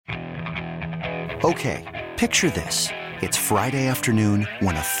Okay, picture this. It's Friday afternoon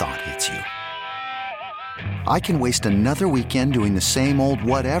when a thought hits you. I can waste another weekend doing the same old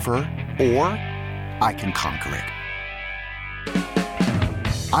whatever, or I can conquer it.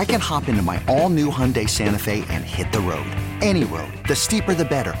 I can hop into my all-new Hyundai Santa Fe and hit the road. Any road. The steeper, the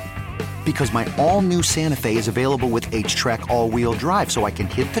better. Because my all-new Santa Fe is available with H-Track all-wheel drive, so I can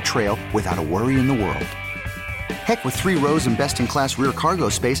hit the trail without a worry in the world. Heck, with 3 rows and best-in-class rear cargo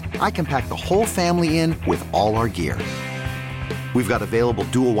space, I can pack the whole family in with all our gear. We've got available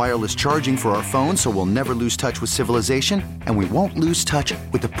dual wireless charging for our phones, so we'll never lose touch with civilization, and we won't lose touch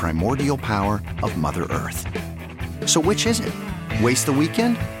with the primordial power of Mother Earth. So which is it? Waste the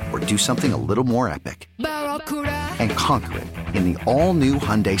weekend or do something a little more epic? And conquer it in the all-new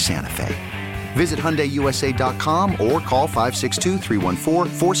Hyundai Santa Fe. Visit HyundaiUSA.com or call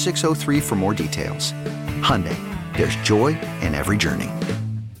 562-314-4603 for more details. Hyundai, there's joy in every journey.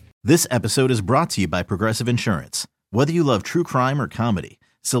 This episode is brought to you by Progressive Insurance. Whether you love true crime or comedy,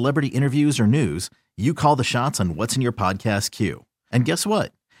 celebrity interviews or news, you call the shots on what's in your podcast queue. And guess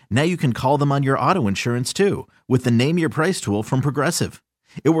what? Now you can call them on your auto insurance too with the Name Your Price tool from Progressive.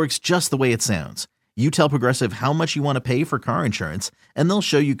 It works just the way it sounds. You tell Progressive how much you want to pay for car insurance, and they'll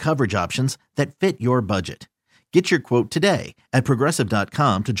show you coverage options that fit your budget. Get your quote today at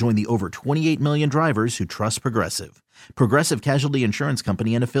Progressive.com to join the over 28 million drivers who trust Progressive. Progressive Casualty Insurance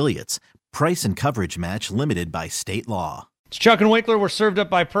Company and Affiliates. Price and coverage match limited by state law. It's Chuck and Winkler. We're served up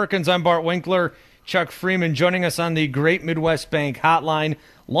by Perkins. I'm Bart Winkler. Chuck Freeman joining us on the Great Midwest Bank Hotline.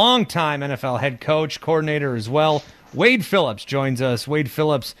 Longtime NFL head coach, coordinator as well. Wade Phillips joins us. Wade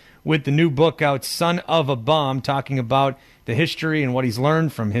Phillips with the new book out, Son of a Bum, talking about the history and what he's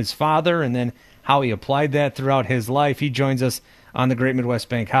learned from his father and then how he applied that throughout his life. He joins us on the Great Midwest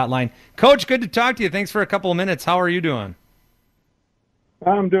Bank Hotline. Coach, good to talk to you. Thanks for a couple of minutes. How are you doing?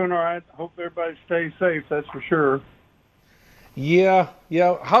 I'm doing all right. Hope everybody stays safe, that's for sure. Yeah.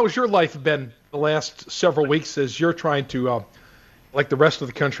 How's your life been the last several weeks as you're trying to, like the rest of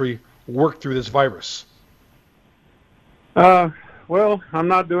the country, work through this virus? Well, I'm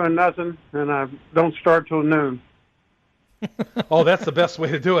not doing nothing, and I don't start till noon. Oh, that's the best way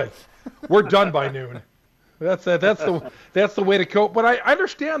to do it. We're done by noon. That's the way to cope. But I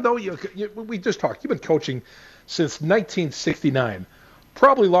understand, though. We just talked. You've been coaching since 1969,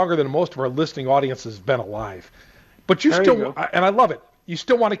 probably longer than most of our listening audience has been alive. But you still, and I love it. You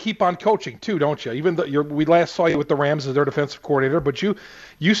still want to keep on coaching too, don't you? Even though we last saw you with the Rams as their defensive coordinator, but you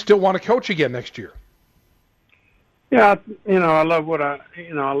still want to coach again next year. Yeah, I love what I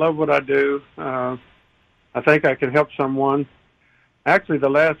do. I think I can help someone. Actually, the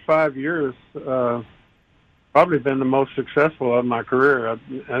last 5 years probably been the most successful of my career.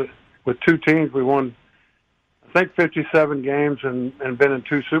 With 2 teams, we won, I think, 57 games and been in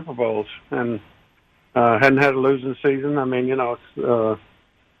 2 Super Bowls, and hadn't had a losing season. I mean, it's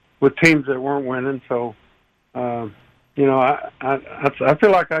with teams that weren't winning. So, I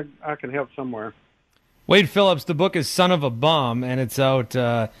feel like I can help somewhere. Wade Phillips, the book is Son of a Bum, and it's out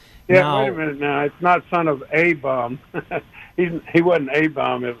now. Wait a minute now. It's not Son of a Bum. He wasn't a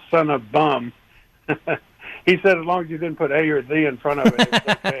bum. It was Son of Bum. He said as long as you didn't put A or the in front of it,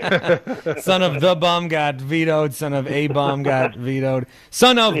 it's okay. Son of the Bum got vetoed. Son of a Bum got vetoed.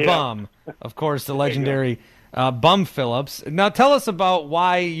 Son of Bum, of course, the legendary Bum Phillips. Now tell us about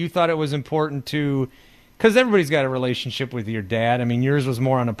why you thought it was important to, because everybody's got a relationship with your dad. I mean, yours was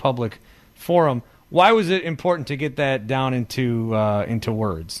more on a public forum. Why was it important to get that down into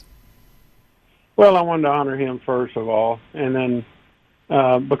words? Well, I wanted to honor him first of all, and then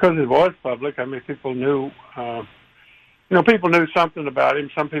because it was public, I mean, people knew, people knew something about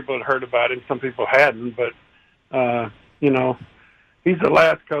him. Some people had heard about him, some people hadn't. But he's the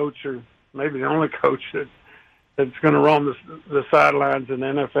last coach, or maybe the only coach that's going to roam the sidelines in the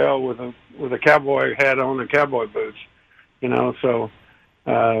NFL with a cowboy hat on and cowboy boots. So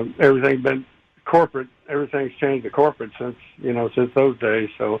everything's been corporate. Everything's changed to corporate since those days.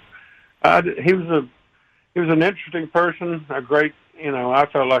 So he was an interesting person, a great, I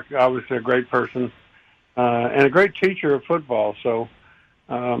felt like I was a great person, and a great teacher of football. So,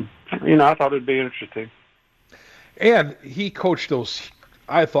 I thought it'd be interesting. And he coached those,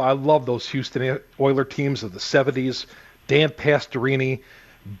 I love those Houston Oilers teams of the 70s, Dan Pastorini,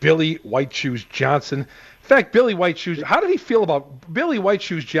 Billy White Shoes Johnson. In fact, Billy White Shoes, how did he feel about Billy White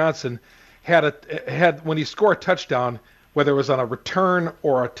Shoes Johnson had when he scored a touchdown, whether it was on a return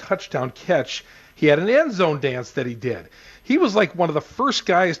or a touchdown catch, he had an end zone dance that he did. He was like one of the first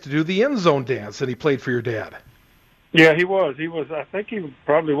guys to do the end zone dance, and he played for your dad. Yeah, he was. I think he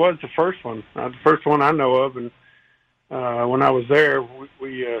probably was the first one. The first one I know of. And when I was there,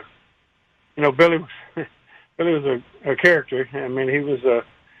 we Billy was a character. I mean, he was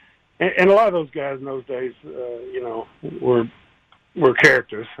and a lot of those guys in those days, were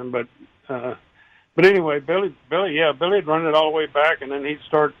characters. But anyway, Billy had run it all the way back, and then he'd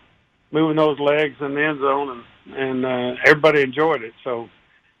start moving those legs in the end zone, and everybody enjoyed it. So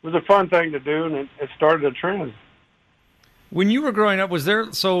it was a fun thing to do, and it started a trend. When you were growing up, was there,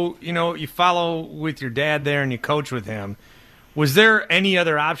 you follow with your dad there and you coach with him, was there any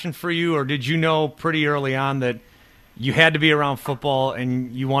other option for you, or did you know pretty early on that you had to be around football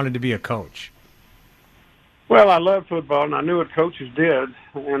and you wanted to be a coach? Well, I loved football, and I knew what coaches did,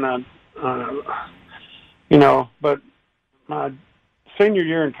 and but my senior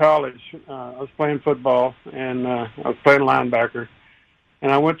year in college, I was playing football, and I was playing linebacker,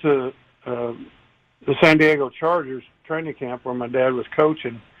 and I went to the San Diego Chargers training camp where my dad was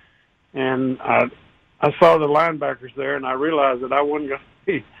coaching, and I saw the linebackers there, and I realized that I wasn't going to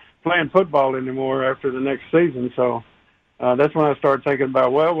be playing football anymore after the next season. So that's when I started thinking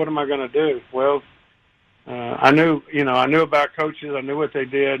about, well, what am I going to do? Well, I knew about coaches. I knew what they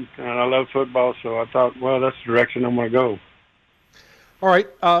did, and I love football. So I thought, well, that's the direction I'm going to go. All right.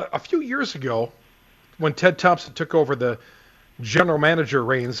 A few years ago, when Ted Thompson took over the general manager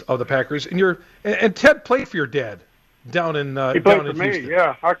reins of the Packers, and Ted played for your dad down in he played down for in me. Houston.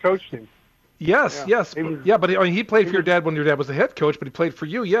 Yeah, I coached him. Yes. But he played for your dad when your dad was the head coach, but he played for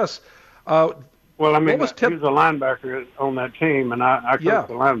you. Yes. Well, I mean, he was a linebacker on that team, and I coached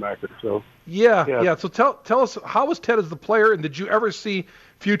the linebacker. So yeah. So tell us, how was Ted as the player, and did you ever see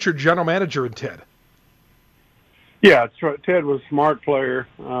future general manager in Ted? Yeah, Ted was a smart player.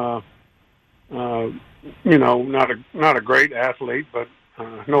 Not a great athlete, but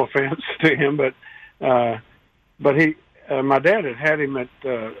no offense to him, but he. My dad had him at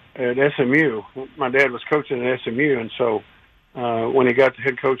SMU. My dad was coaching at SMU, and so when he got the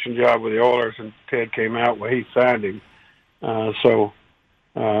head coaching job with the Oilers and Ted came out, well, he signed him. So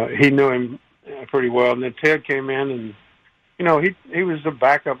he knew him pretty well. And then Ted came in, and he was a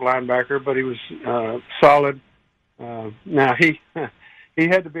backup linebacker, but he was solid. Now he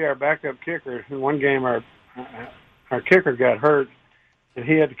had to be our backup kicker. In one game, our kicker got hurt, and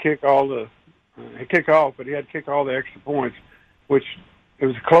he had to kick off, but he had to kick all the extra points, which it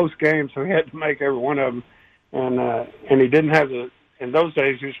was a close game, so he had to make every one of them. And he didn't have in those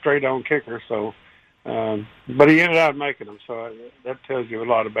days, he was straight on kicker. So, but he ended up making them. So that tells you a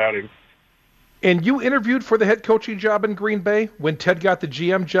lot about him. And you interviewed for the head coaching job in Green Bay when Ted got the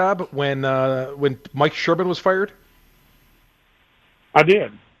GM job, when Mike Sherman was fired? I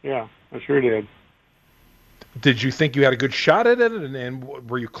did. Yeah, I sure did. Did you think you had a good shot at it, and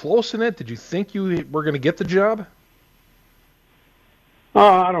were you close in it? Did you think you were going to get the job?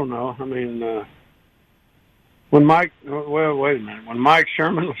 I don't know. I mean, when Mike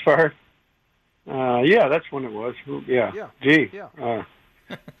Sherman was fired, yeah, that's when it was. Yeah. Gee. Yeah.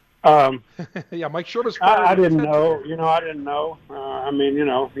 Yeah, Mike Sherman was fired. I didn't know. I didn't know. I mean, you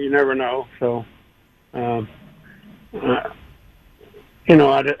never know. So, I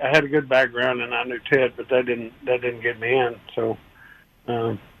had a good background, and I knew Ted, but that didn't get me in. So,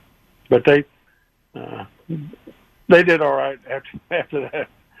 but they did all right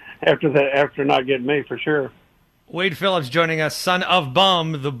after not getting me, for sure. Wade Phillips joining us, Son of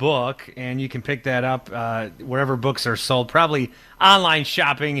Bum, the book, and you can pick that up wherever books are sold, probably online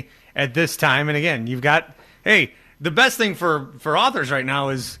shopping at this time. And again, you've got, the best thing for authors right now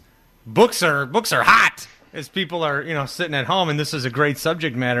is books are hot. As people are, sitting at home, and this is a great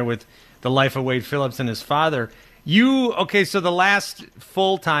subject matter with the life of Wade Phillips and his father. So the last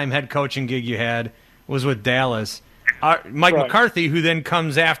full-time head coaching gig you had was with Dallas. Mike McCarthy, who then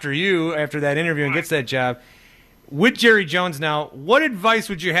comes after you after that interview and gets that job, with Jerry Jones now, what advice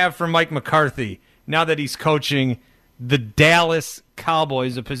would you have for Mike McCarthy now that he's coaching the Dallas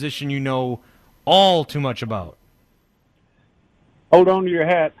Cowboys, a position you know all too much about? Hold on to your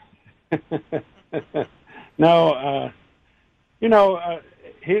hat. No,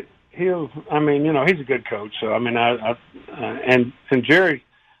 he'll. I mean, he's a good coach. So I mean, and Jerry.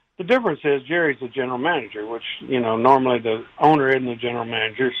 The difference is Jerry's the general manager, which normally the owner isn't the general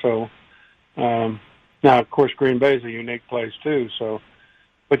manager. So now, of course, Green Bay is a unique place too. So,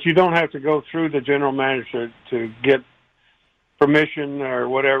 but you don't have to go through the general manager to get permission or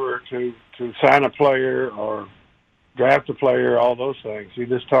whatever to sign a player or draft a player. All those things. You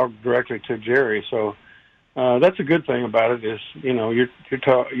just talk directly to Jerry. So. That's a good thing about it is,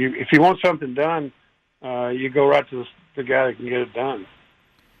 if you want something done, you go right to the guy that can get it done.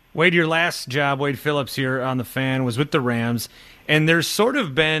 Wade, your last job, Wade Phillips here on The Fan, was with the Rams, and there's sort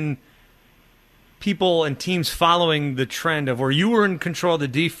of been people and teams following the trend of where you were in control of the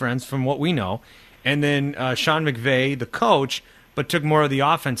defense, from what we know, and then Sean McVay, the coach, but took more of the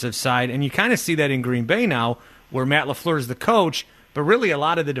offensive side. And you kind of see that in Green Bay now, where Matt LaFleur is the coach, but really a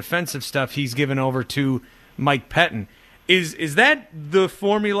lot of the defensive stuff he's given over to Mike Pettin. Is that the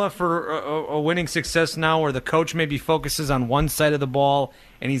formula for a winning success now, where the coach maybe focuses on one side of the ball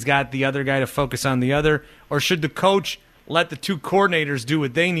and he's got the other guy to focus on the other? Or should the coach let the two coordinators do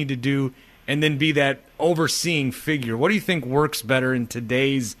what they need to do and then be that overseeing figure? What do you think works better in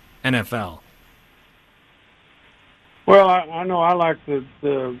today's NFL? Well, I know I like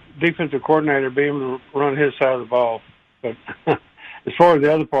the defensive coordinator being able to run his side of the ball, but as far as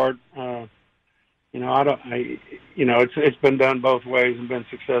the other part, it's been done both ways and been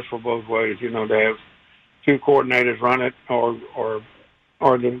successful both ways. To have two coordinators run it, or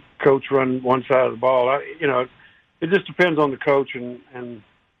the coach run one side of the ball. It just depends on the coach and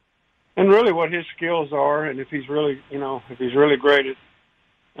really what his skills are, and if he's really great at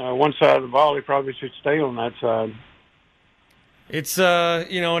one side of the ball, he probably should stay on that side. It's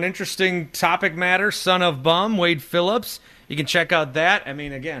an interesting topic matter. Son of Bum, Wade Phillips. You can check out that. I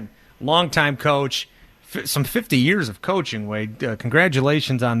mean, again, longtime coach, some 50 years of coaching, Wade.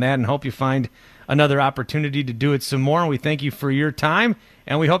 Congratulations on that, and hope you find another opportunity to do it some more. And we thank you for your time,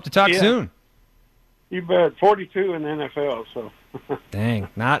 and we hope to talk soon. You bet. 42 in the NFL, so. Dang,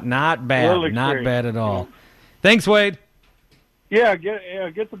 not bad, not bad at all. Thanks, Wade. Yeah,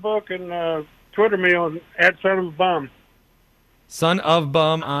 get the book and Twitter me on @SonOfBum. Son of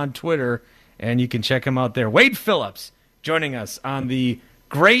Bum on Twitter, and you can check him out there. Wade Phillips joining us on the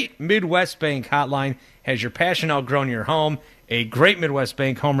Great Midwest Bank Hotline. Has your passion outgrown your home? A Great Midwest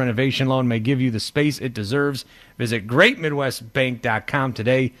Bank home renovation loan may give you the space it deserves. Visit greatmidwestbank.com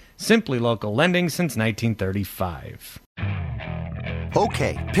today. Simply local lending since 1935.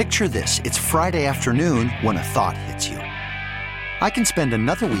 Okay, picture this. It's Friday afternoon when a thought hits you. I can spend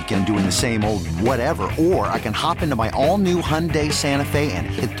another weekend doing the same old whatever, or I can hop into my all-new Hyundai Santa Fe and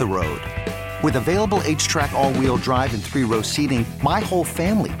hit the road. With available H-Track all-wheel drive and 3-row seating, my whole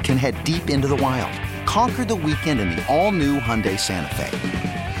family can head deep into the wild. Conquer the weekend in the all-new Hyundai Santa Fe.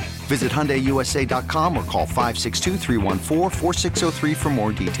 Visit HyundaiUSA.com or call 562-314-4603 for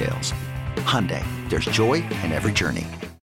more details. Hyundai, there's joy in every journey.